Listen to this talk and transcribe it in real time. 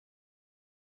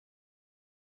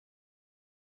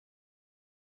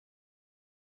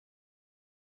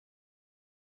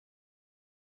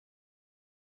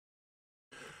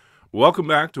Welcome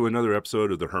back to another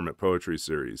episode of the Hermit Poetry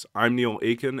Series. I'm Neil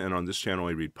Aitken, and on this channel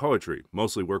I read poetry,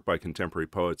 mostly work by contemporary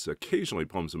poets, occasionally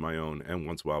poems of my own, and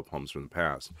once in a while poems from the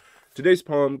past. Today's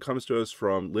poem comes to us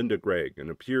from Gregg and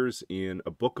appears in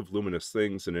A Book of Luminous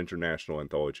Things, an international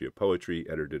anthology of poetry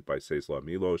edited by Czeslaw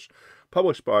Milosz,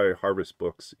 published by Harvest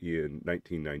Books in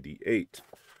 1998.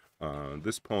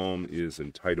 This poem is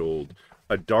entitled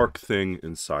A Dark Thing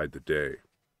Inside the Day.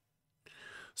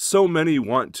 So many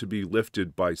want to be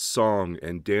lifted by song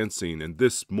and dancing, and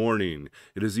this morning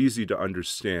it is easy to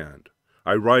understand.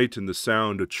 I write in the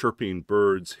sound of chirping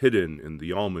birds hidden in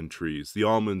the almond trees, the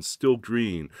almonds still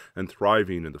green and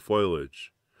thriving in the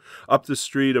foliage. Up the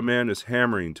street a man is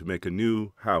hammering to make a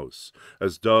new house,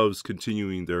 as doves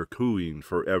continuing their cooing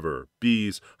forever,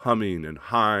 bees humming, and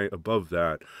high above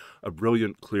that, a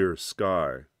brilliant clear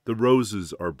sky. The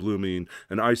roses are blooming,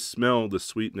 and I smell the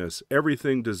sweetness.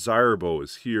 Everything desirable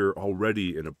is here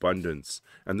already in abundance.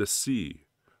 And the sea,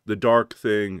 the dark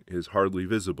thing, is hardly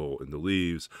visible in the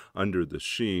leaves under the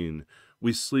sheen.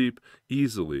 We sleep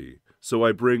easily, so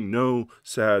I bring no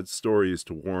sad stories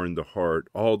to warn the heart.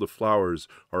 All the flowers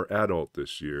are adult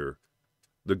this year.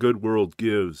 The good world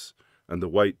gives, and the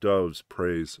white doves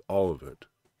praise all of it.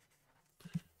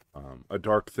 A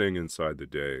Dark Thing Inside the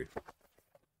Day.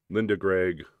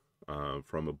 Gregg,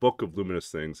 from A Book of Luminous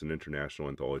Things, an international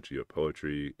anthology of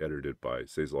poetry, edited by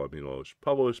Czeslaw Milosz,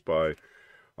 published by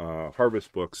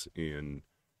Harvest Books in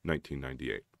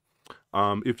 1998.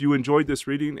 If you enjoyed this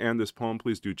reading and this poem,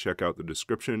 please do check out the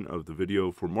description of the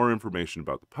video for more information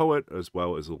about the poet, as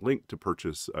well as a link to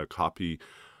purchase a copy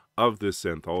of this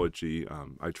anthology.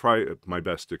 I try my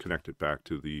best to connect it back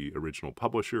to the original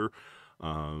publisher,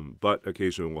 but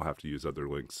occasionally we'll have to use other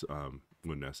links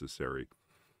when necessary.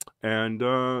 And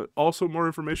also more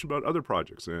information about other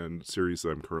projects and series that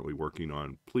I'm currently working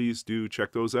on. Please do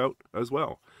check those out as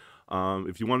well.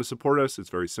 If you want to support us,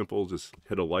 it's very simple. Just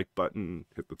hit a like button,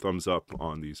 hit the thumbs up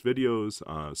on these videos,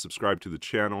 subscribe to the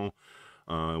channel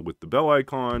with the bell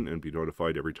icon, and be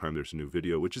notified every time there's a new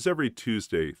video, which is every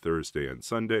Tuesday, Thursday, and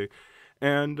Sunday.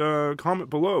 And comment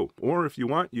below. Or if you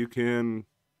want, you can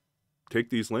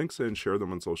take these links and share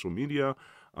them on social media.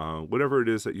 Whatever it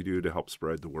is that you do to help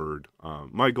spread the word.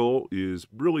 My goal is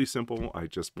really simple. I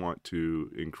just want to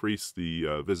increase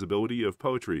the visibility of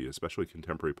poetry, especially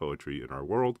contemporary poetry, in our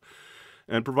world,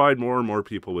 and provide more and more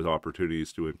people with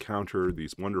opportunities to encounter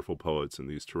these wonderful poets and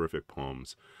these terrific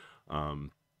poems,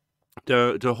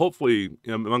 to hopefully,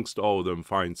 amongst all of them,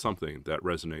 find something that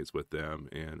resonates with them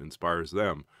and inspires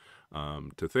them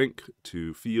to think,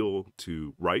 to feel,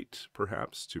 to write,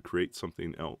 perhaps, to create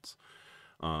something else.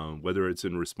 Whether it's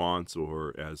in response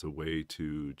or as a way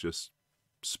to just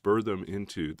spur them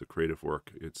into the creative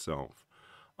work itself.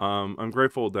 I'm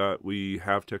grateful that we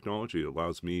have technology that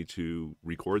allows me to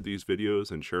record these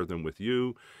videos and share them with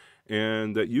you,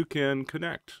 and that you can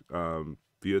connect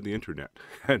via the internet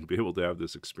and be able to have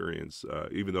this experience,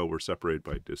 even though we're separated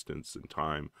by distance and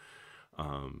time.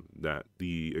 That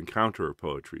the encounter of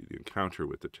poetry, the encounter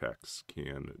with the text,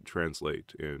 can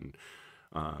translate and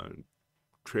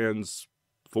transform,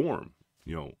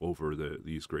 over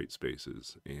these great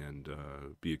spaces, and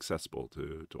be accessible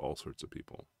to all sorts of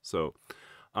people. So,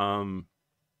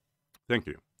 thank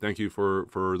you. Thank you for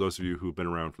those of you who've been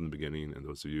around from the beginning, and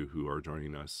those of you who are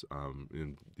joining us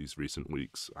in these recent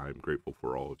weeks. I'm grateful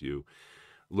for all of you.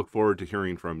 Look forward to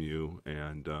hearing from you,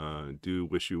 and do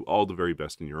wish you all the very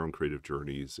best in your own creative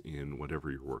journeys in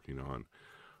whatever you're working on.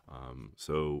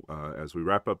 So as we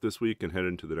wrap up this week and head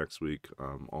into the next week,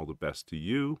 all the best to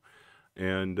you.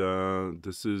 And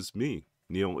this is me,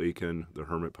 Neil Aitken, the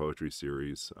Hermit Poetry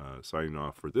Series, signing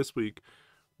off for this week.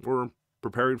 We're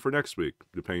preparing for next week,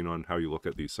 depending on how you look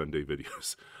at these Sunday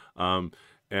videos.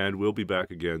 And we'll be back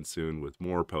again soon with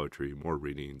more poetry, more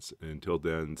readings. Until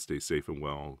then, stay safe and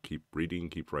well. Keep reading,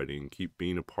 keep writing, keep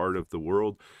being a part of the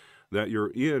world that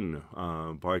you're in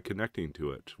by connecting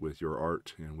to it with your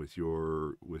art and with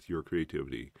your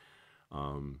creativity,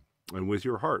 and with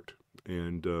your heart.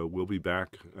 And we'll be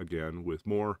back again with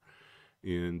more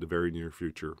in the very near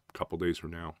future, a couple days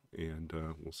from now. And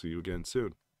we'll see you again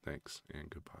soon. Thanks and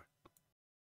goodbye.